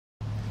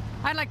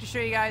I'd like to show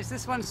you guys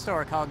this one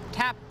store called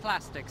Tap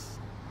Plastics.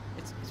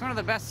 It's one of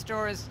the best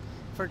stores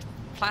for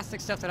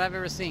plastic stuff that I've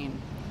ever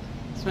seen.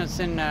 This one's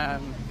in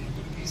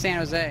San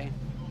Jose.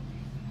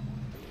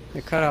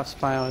 The cutoffs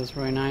pile is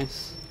really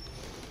nice.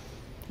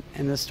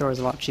 And this store is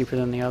a lot cheaper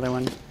than the other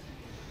one.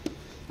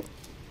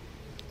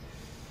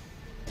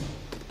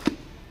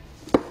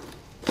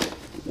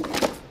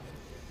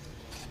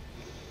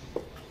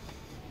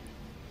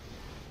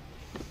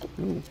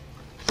 Ooh.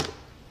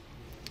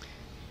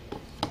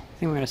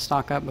 I think I'm going to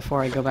stock up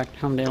before I go back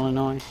home to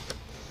Illinois.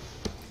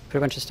 Put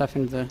a bunch of stuff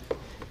into the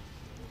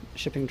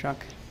shipping truck.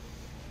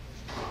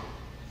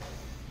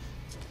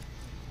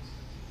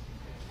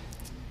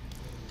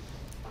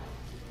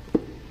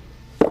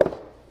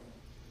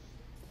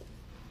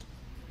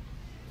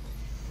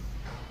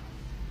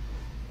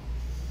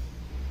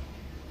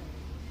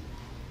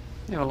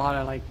 They have a lot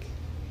of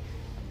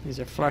these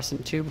are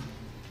fluorescent tube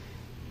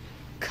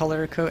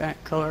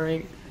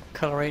colorating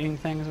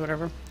things,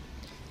 whatever.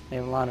 They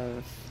have a lot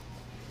of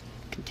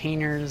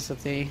containers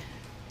that I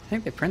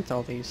think they print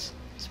all these.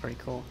 It's pretty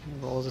cool.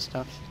 Rolls of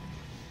stuff.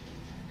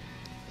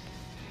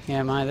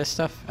 Yeah, this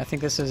stuff, I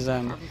think this is,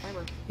 carbon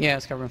fiber. Yeah,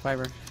 it's carbon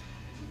fiber.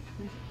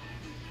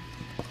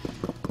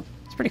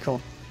 It's pretty cool.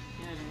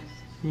 Yeah,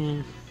 it is.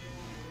 Yeah.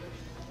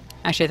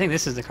 Actually, I think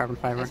this is the carbon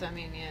fiber. That's what I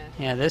mean, yeah.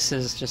 Yeah, this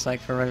is just like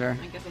for regular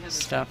I guess they have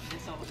stuff. They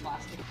sell the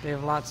plastic. They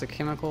have lots of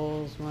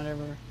chemicals,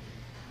 whatever,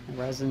 and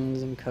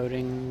resins and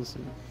coatings,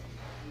 and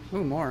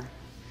ooh, more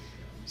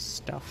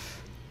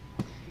stuff.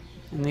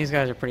 And these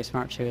guys are pretty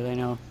smart too. They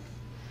know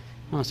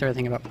almost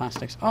everything about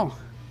plastics. Oh,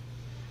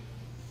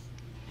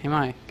 hey,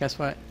 Mai, guess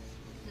what?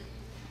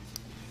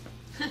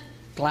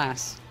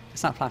 Glass.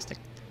 It's not plastic.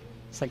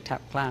 It's like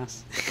tap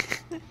glass.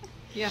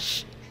 Yeah.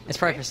 It's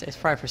probably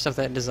for stuff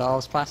that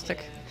dissolves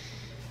plastic.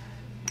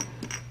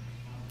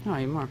 Yeah. Oh,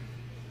 even more.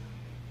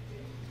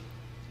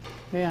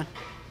 But yeah,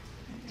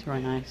 it's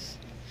really nice.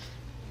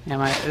 Yeah,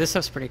 this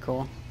stuff's pretty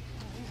cool.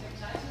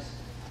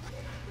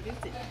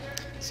 What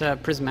is it?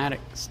 It's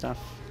prismatic stuff.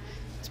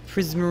 It's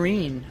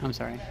Prismarine. I'm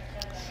sorry.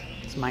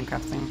 It's a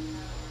Minecraft thing.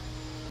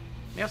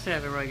 They also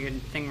have a really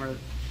good thing where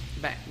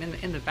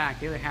in the back,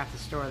 the other half of the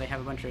store, they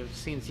have a bunch of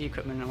CNC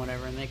equipment and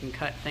whatever, and they can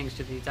cut things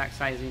to the exact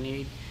size you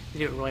need. They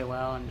do it really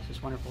well, and it's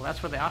just wonderful.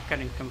 That's where the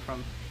offcutting come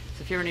from.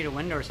 So if you ever need a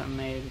window or something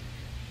made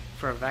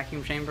for a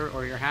vacuum chamber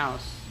or your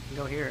house, you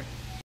can go here.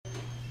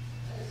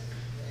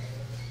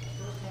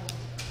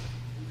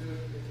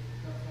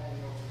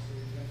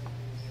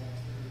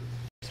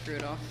 Screw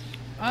it off.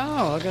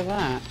 Oh, look at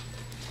that.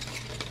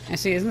 I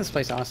see, isn't this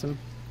place awesome?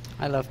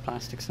 I love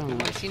plastic so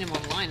much. I've seen them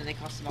online and they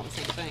cost about the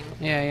same thing.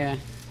 Yeah.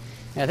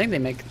 Yeah, I think they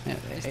make...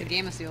 It's the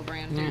Gamma Seal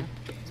brand, yeah,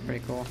 too. it's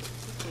pretty cool.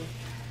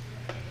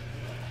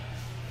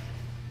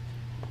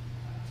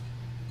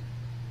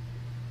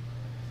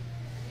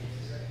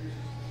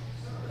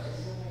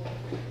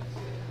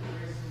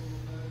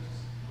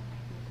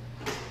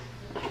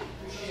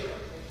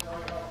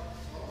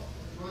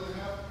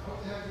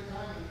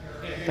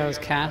 That was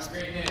cast.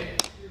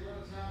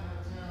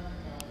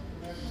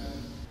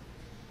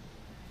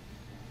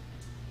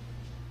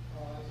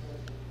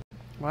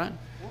 What?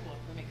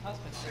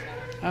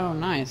 Oh,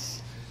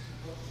 nice.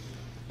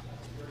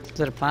 Is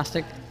it a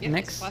plastic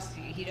mix? It's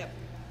plastic you heat up.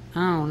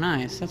 Oh,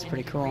 nice. That's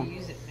pretty cool. You can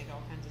reuse it and make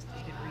all kinds of stuff.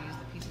 You can reuse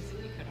the pieces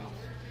that you cut off.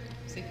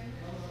 See?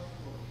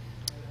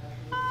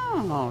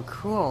 Oh,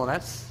 cool.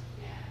 That's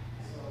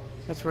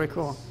really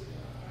cool.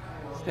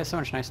 There's so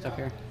much nice stuff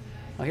here.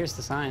 Oh, here's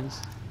the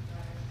signs.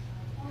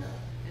 And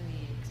the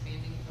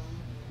expanding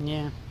foam.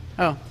 Yeah.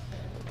 Oh,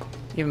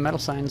 even metal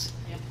signs.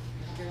 Yeah.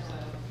 Here's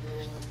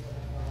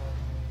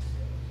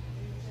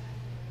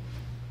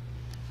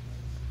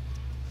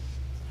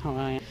Oh,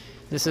 yeah.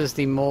 This is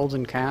the mold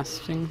and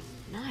casting.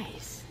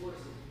 nice.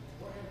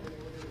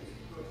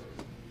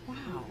 Wow.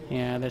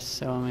 Yeah, they're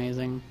so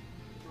amazing.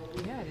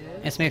 Yeah, it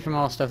is. It's made from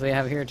all the stuff they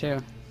have here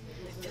too.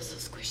 It feels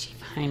so squishy.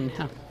 I know.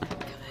 Good.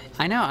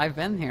 I know. I've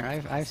been here.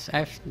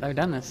 I've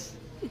done this.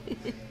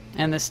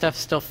 And this stuff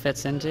still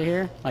fits into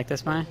here, like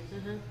this one.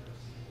 You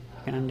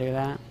can undo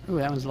that. Ooh,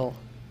 that one's a little.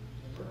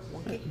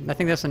 I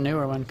think that's a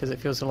newer one because it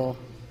feels a little.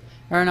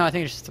 Or no, I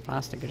think it's just the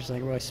plastic. It's just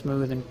like really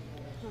smooth and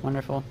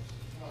wonderful.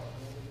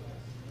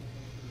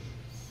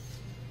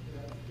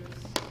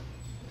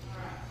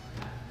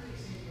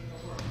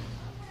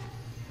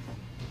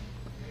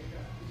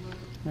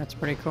 That's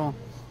pretty cool.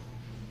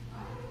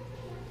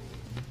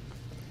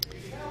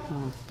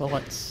 Oh,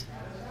 bullets.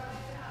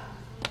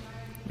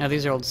 Now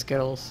these are old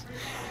Skittles.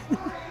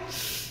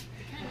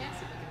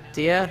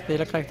 Yeah, they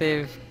look like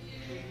they've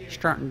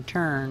starting to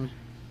turn.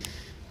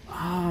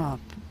 Oh,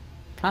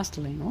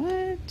 plastiline.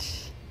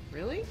 What?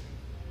 Really?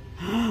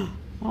 Oh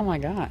my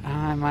god.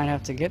 I might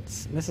have to get...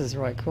 This is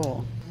really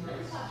cool.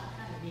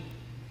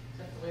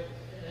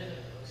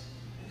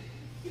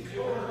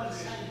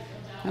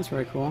 That's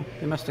very cool.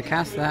 They must have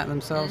cast that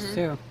themselves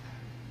too.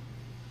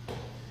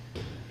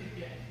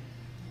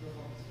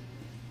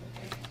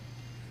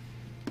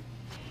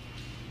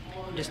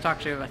 Just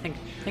talked to, I think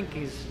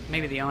he's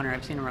maybe the owner.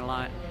 I've seen him a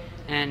lot.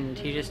 and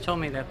he just told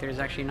me that there's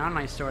actually an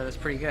online store that's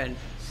pretty good.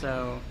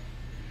 So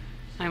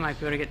I might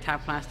be able to get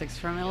Tap Plastics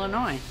from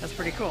Illinois. That's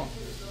pretty cool.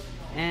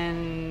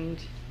 And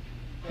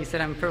he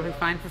said I'm perfectly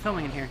fine for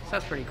filming in here, so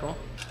that's pretty cool.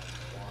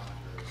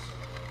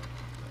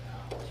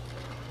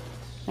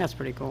 That's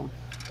pretty cool.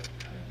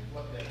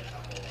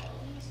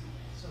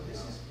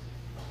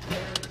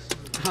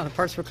 Oh, the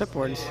parts for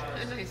clipboards.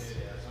 Oh, nice.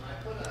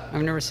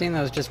 I've never seen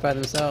those just by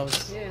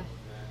themselves. Yeah.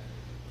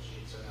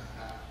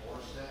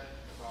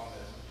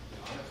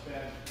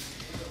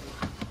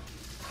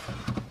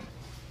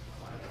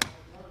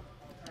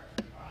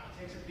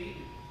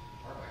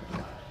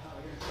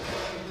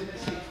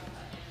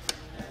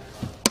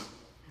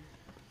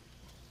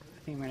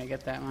 I think I'm gonna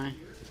get that one.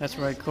 That's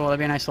really cool. That'd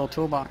be a nice little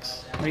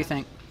toolbox. What do you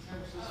think?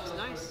 It's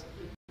nice.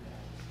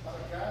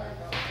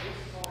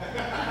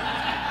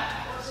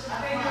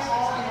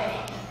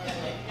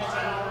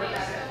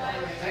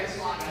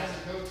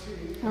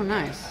 Oh,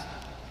 nice.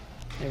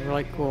 They have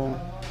really cool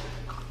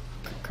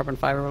carbon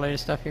fiber related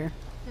stuff here.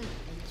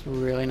 It's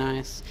really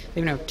nice.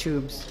 They even have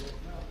tubes.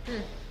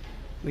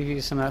 We've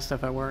used some of that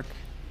stuff at work.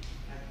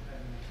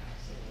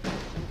 I'm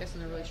guessing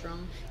they're really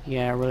strong.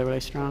 Yeah, really,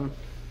 really strong.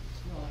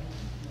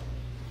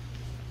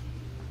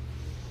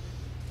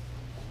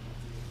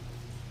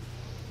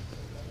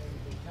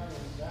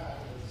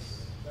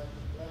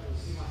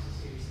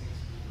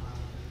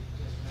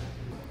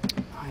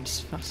 I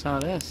just saw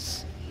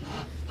this.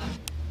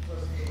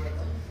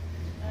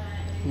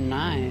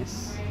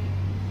 Nice.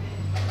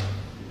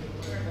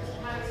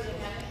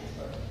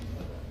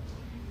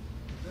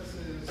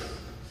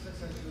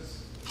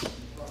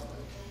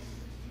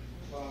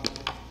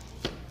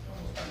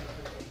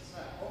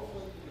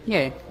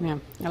 Yay, yeah,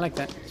 I like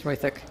that. It's really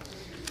thick.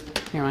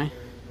 Anyway.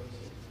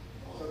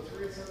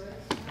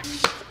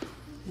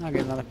 I'll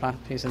get another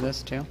piece of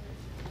this too.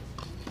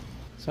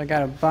 So I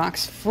got a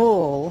box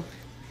full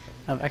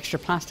of extra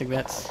plastic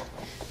bits.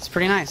 It's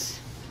pretty nice.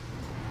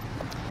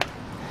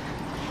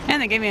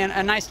 And they gave me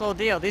a nice little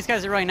deal. These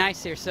guys are really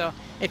nice here, so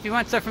if you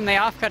want stuff from the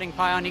off-cutting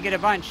pile and you get a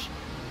bunch,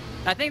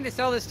 I think they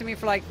sold this to me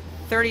for like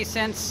 30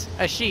 cents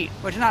a sheet,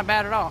 which is not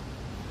bad at all.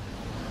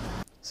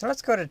 So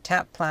let's go to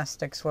Tap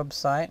Plastics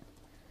website.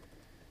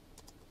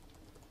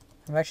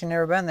 I've actually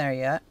never been there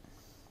yet.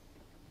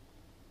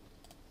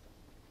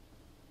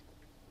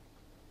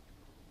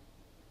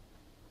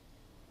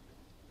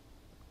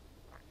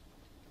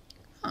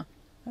 Huh,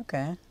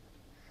 okay.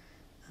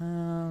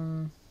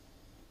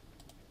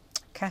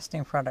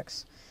 Casting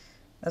products.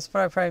 That's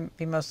what I'd probably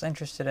be most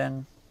interested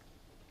in.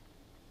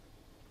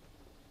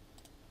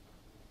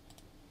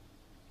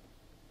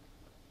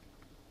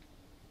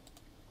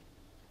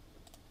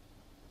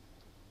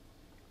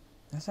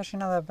 That's actually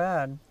not that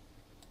bad.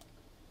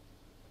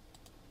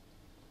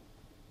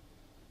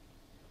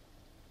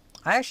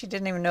 I actually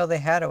didn't even know they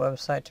had a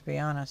website, to be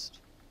honest.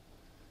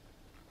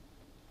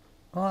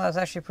 Well, that's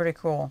actually pretty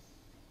cool.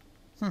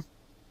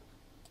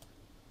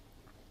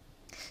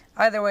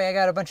 Either way, I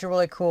got a bunch of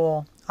really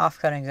cool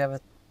off-cuttings of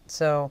it,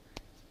 so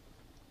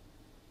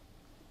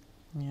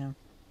yeah.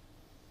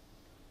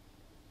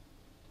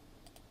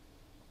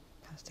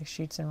 Plastic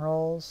sheets and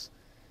rolls.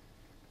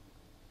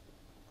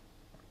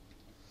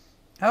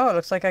 Oh, it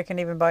looks like I can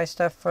even buy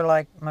stuff for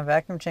like my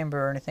vacuum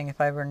chamber or anything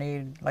if I ever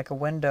need like a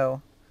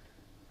window.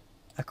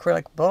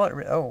 Acrylic bullet.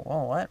 Oh,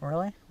 what?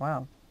 Really?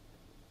 Wow.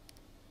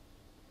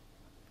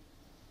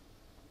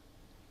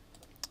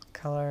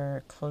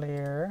 Color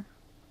clear.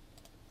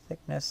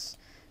 Thickness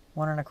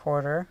 1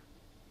 1/4.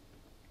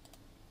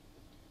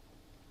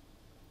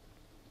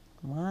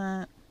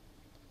 What?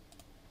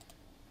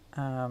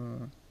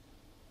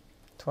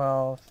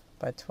 12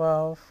 by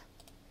 12.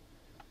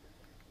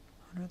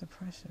 What are the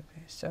prices?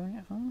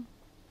 70. Huh?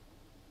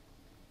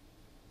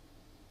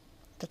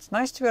 It's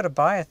nice to be able to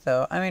buy it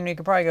though. I mean, you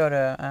could probably go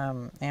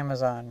to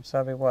Amazon. So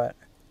that'd be what?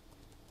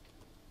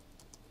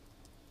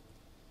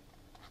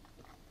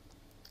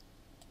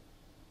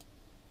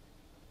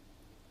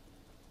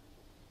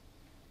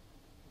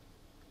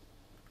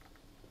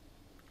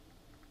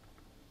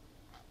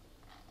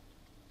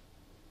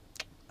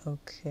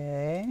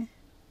 Okay.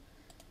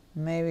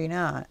 Maybe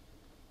not.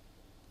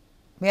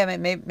 Yeah,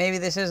 maybe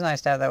this is nice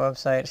to have that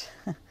website.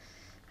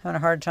 Having a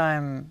hard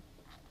time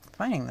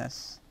finding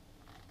this.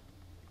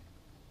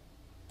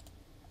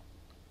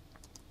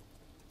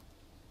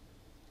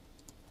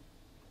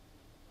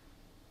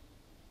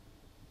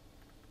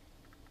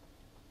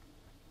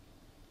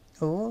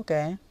 Oh,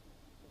 okay.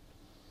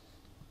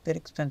 Bit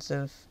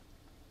expensive.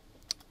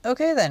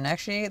 Okay then,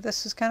 actually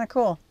this is kind of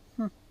cool.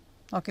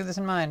 I'll keep this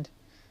in mind.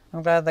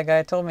 I'm glad the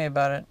guy told me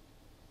about it.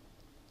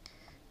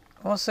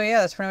 Well, so yeah,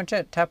 that's pretty much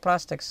it. Tap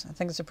Plastics. I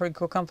think it's a pretty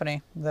cool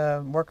company.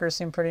 The workers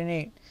seem pretty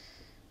neat.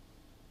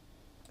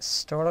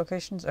 Store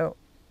locations? Oh.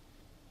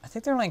 I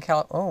think they're only in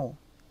Oh.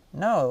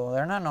 No,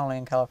 they're not only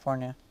in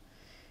California.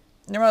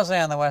 They're mostly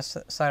on the west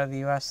side of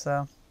the US,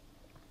 though.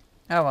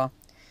 Oh well.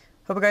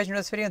 Hope you guys enjoyed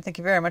this video, and thank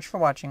you very much for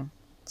watching.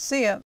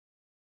 See ya!